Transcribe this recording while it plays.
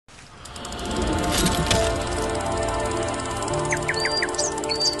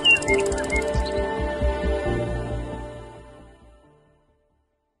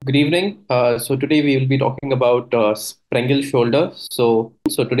Good evening. So today we will be talking about Sprengel Shoulder. So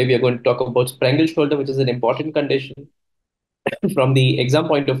today we are going to talk about Sprengel Shoulder, which is an important condition from the exam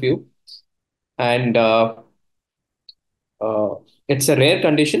point of view, and uh, it's a rare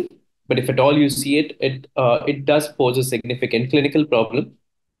condition. But if at all you see it, it does pose a significant clinical problem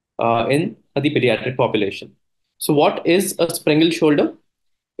in the pediatric population. So what is a Sprengel Shoulder?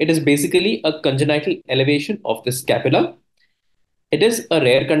 It is basically a congenital elevation of the scapula. It is a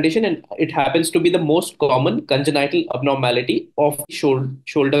rare condition and it happens to be the most common congenital abnormality of the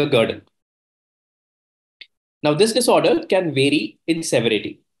shoulder girdle. Now, this disorder can vary in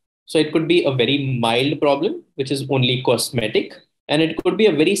severity. So, it could be a very mild problem, which is only cosmetic, and it could be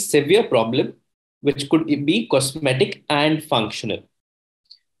a very severe problem, which could be cosmetic and functional.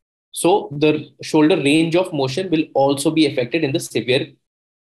 So, the shoulder range of motion will also be affected in the severe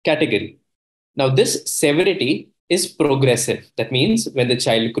category. Now, this severity is progressive. That means when the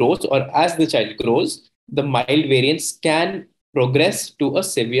child grows or as the child grows, the mild variants can progress to a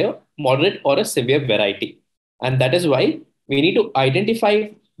severe, moderate, or a severe variety. And that is why we need to identify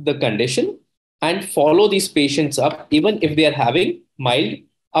the condition and follow these patients up, even if they are having mild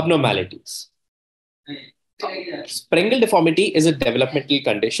abnormalities. Sprengel deformity is a developmental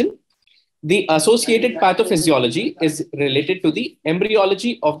condition. The associated pathophysiology is related to the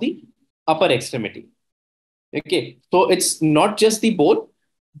embryology of the upper extremity. Okay, so it's not just the bone,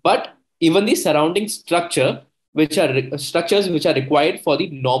 but even the surrounding structures which are required for the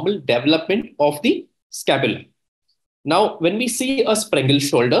normal development of the scapula. Now, when we see a Sprengel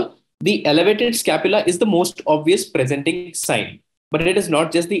shoulder, the elevated scapula is the most obvious presenting sign. But it is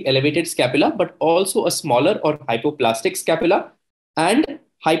not just the elevated scapula, but also a smaller or hypoplastic scapula and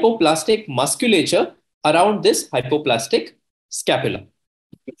hypoplastic musculature around this hypoplastic scapula.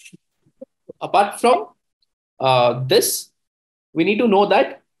 Apart from this, we need to know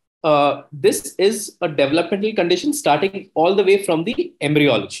that this is a developmental condition starting all the way from the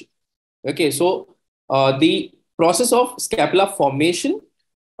embryology. Okay, so the process of scapula formation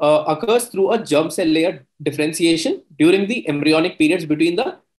occurs through a germ cell layer differentiation during the embryonic periods between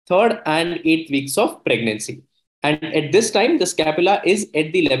the 3rd and 8th weeks of pregnancy. And at this time, the scapula is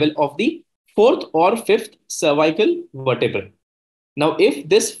at the level of the 4th or 5th cervical vertebrae. Now, if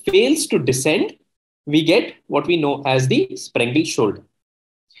this fails to descend, we get what we know as the Sprengel shoulder.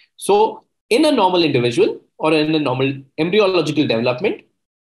 So, in a normal individual or in a normal embryological development,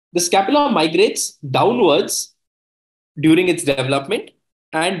 the scapula migrates downwards during its development.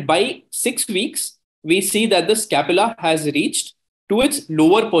 And by 6 weeks, we see that the scapula has reached to its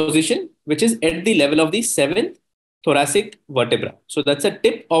lower position, which is at the level of the 7th thoracic vertebra. So that's a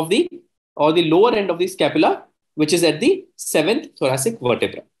tip of the lower end of the scapula, which is at the 7th thoracic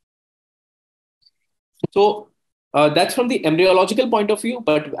vertebra. So that's from the embryological point of view.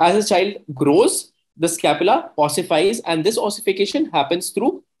 But as a child grows, the scapula ossifies, and this ossification happens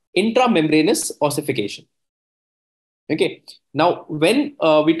through intramembranous ossification. Okay. Now, when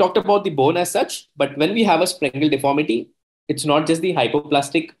we talked about the bone as such, but when we have a Sprengel deformity, it's not just the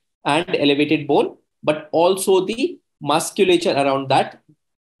hypoplastic and elevated bone, but also the musculature around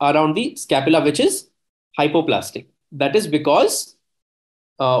the scapula, which is hypoplastic. That is because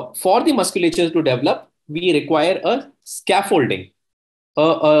for the musculature to develop, we require a scaffolding.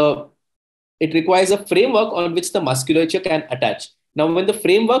 It requires a framework on which the musculature can attach. Now, when the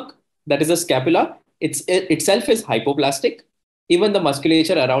framework, that is a scapula, itself is hypoplastic, even the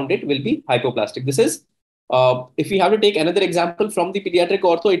musculature around it will be hypoplastic. This is, if we have to take another example from the pediatric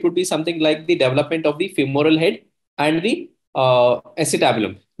ortho, it would be something like the development of the femoral head and the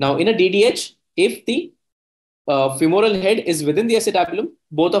acetabulum. Now, in a DDH, if the femoral head is within the acetabulum,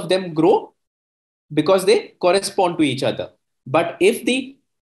 both of them grow because they correspond to each other. But if the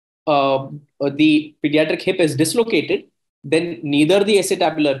pediatric hip is dislocated, then neither the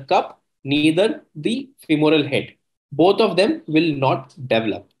acetabular cup, neither the femoral head, both of them will not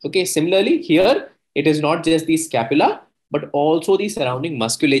develop. Okay, similarly, here it is not just the scapula, but also the surrounding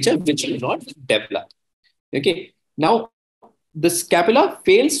musculature which will not develop. Okay, now the scapula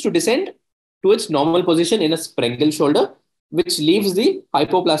fails to descend to its normal position in a Sprengel shoulder, which leaves the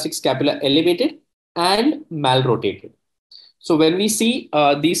hypoplastic scapula elevated and malrotated. So when we see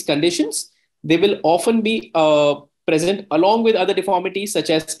these conditions, they will often be present along with other deformities such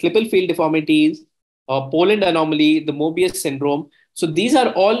as Klippel-Feil deformities, Poland anomaly, the Mobius syndrome. So these are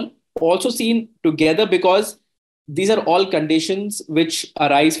all also seen together because these are all conditions which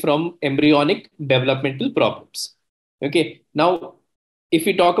arise from embryonic developmental problems. Okay. Now, if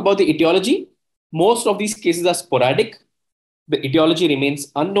we talk about the etiology, most of these cases are sporadic. The etiology remains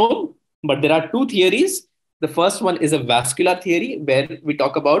unknown, but there are two theories The first one is a vascular theory, where we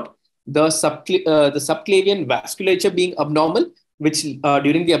talk about the subclavian vasculature being abnormal, which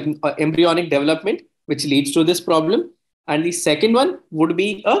during the embryonic development, which leads to this problem. And the second one would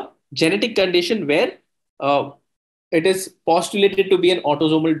be a genetic condition where uh, it is postulated to be an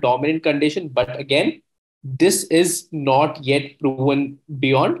autosomal dominant condition. But again, this is not yet proven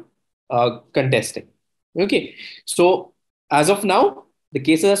beyond contesting. Okay. So as of now, the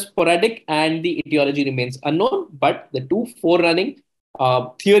cases are sporadic and the etiology remains unknown, but the two forerunning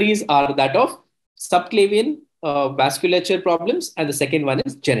theories are that of subclavian vasculature problems, and the second one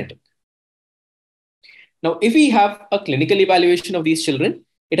is genetic. Now, if we have a clinical evaluation of these children,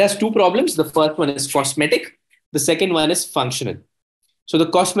 it has two problems. The first one is cosmetic, the second one is functional. So the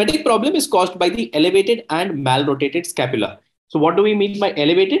cosmetic problem is caused by the elevated and malrotated scapula. So what do we mean by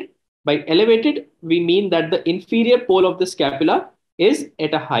elevated? By elevated, we mean that the inferior pole of the scapula is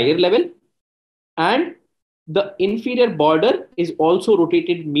at a higher level, and the inferior border is also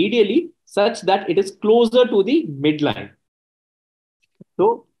rotated medially such that it is closer to the midline.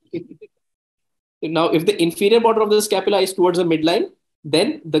 So now, if the inferior border of the scapula is towards the midline,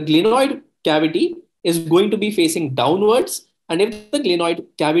 then the glenoid cavity is going to be facing downwards. And if the glenoid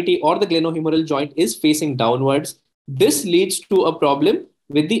cavity or the glenohumeral joint is facing downwards, this leads to a problem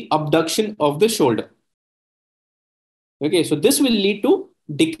with the abduction of the shoulder. Okay, so this will lead to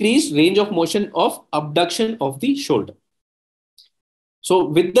decreased range of motion of abduction of the shoulder. So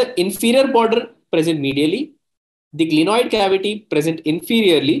with the inferior border present medially, the glenoid cavity present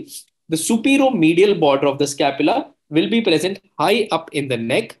inferiorly, the superomedial border of the scapula will be present high up in the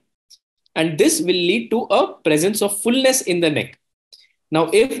neck, and this will lead to a presence of fullness in the neck. Now,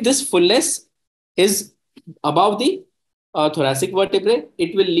 if this fullness is above the thoracic vertebrae,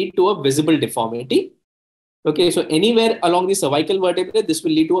 it will lead to a visible deformity. Okay, so anywhere along the cervical vertebrae, this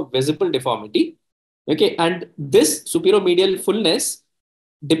will lead to a visible deformity. Okay, and this superomedial fullness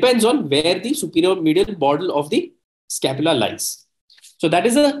depends on where the superomedial border of the scapula lies. So that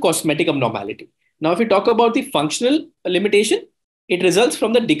is a cosmetic abnormality. Now, if we talk about the functional limitation, it results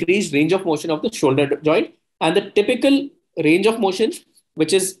from the decreased range of motion of the shoulder joint, and the typical range of motion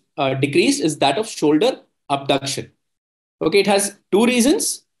which is decreased is that of shoulder abduction. Okay, it has two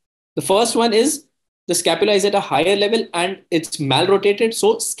reasons. The first one is the scapula is at a higher level and it's malrotated,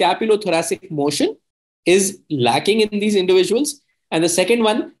 so scapulothoracic motion is lacking in these individuals. And the second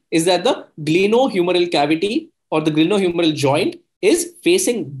one is that the glenohumeral cavity or the glenohumeral joint is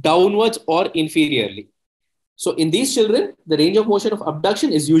facing downwards or inferiorly. So in these children, the range of motion of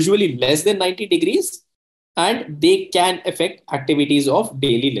abduction is usually less than 90 degrees, and they can affect activities of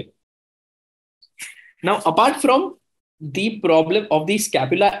daily living. Now, apart from the problem of the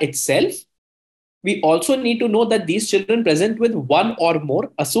scapula itself, we also need to know that these children present with one or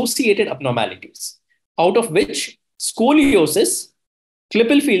more associated abnormalities, out of which scoliosis,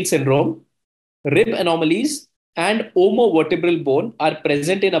 Klippel-Feil syndrome, rib anomalies, and omovertebral bone are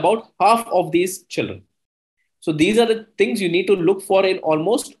present in about half of these children. So these are the things you need to look for in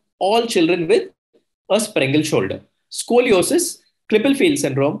almost all children with a Sprengel shoulder: scoliosis, Klippel-Feil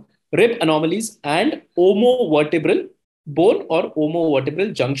syndrome, rib anomalies, and omovertebral bone or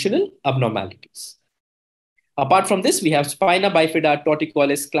omovertebral junctional abnormalities. Apart from this, we have spina bifida,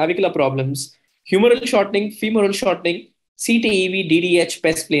 torticollis, clavicular problems, humeral shortening, femoral shortening, CTEV, DDH,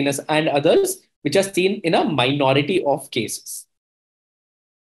 pes planus, and others, which are seen in a minority of cases.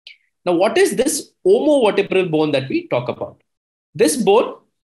 Now, what is this omovertebral bone that we talk about? This bone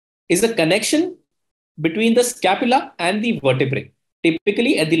is a connection between the scapula and the vertebrae,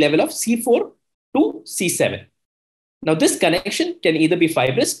 typically at the level of C4 to C7. Now, this connection can either be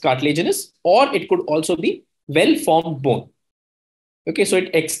fibrous, cartilaginous, or it could also be well-formed bone. Okay, so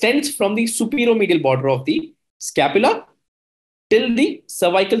it extends from the superomedial border of the scapula till the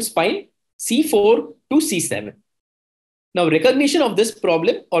cervical spine, C4 to C7. Now, recognition of this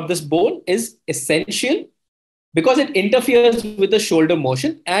problem or this bone is essential because it interferes with the shoulder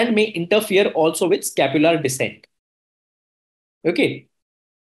motion and may interfere also with scapular descent. Okay,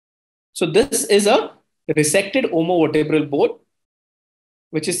 so this is a resected omovertebral bone,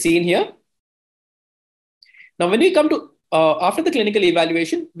 which is seen here. Now, when we come to after the clinical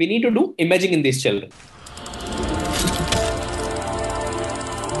evaluation, we need to do imaging in these children.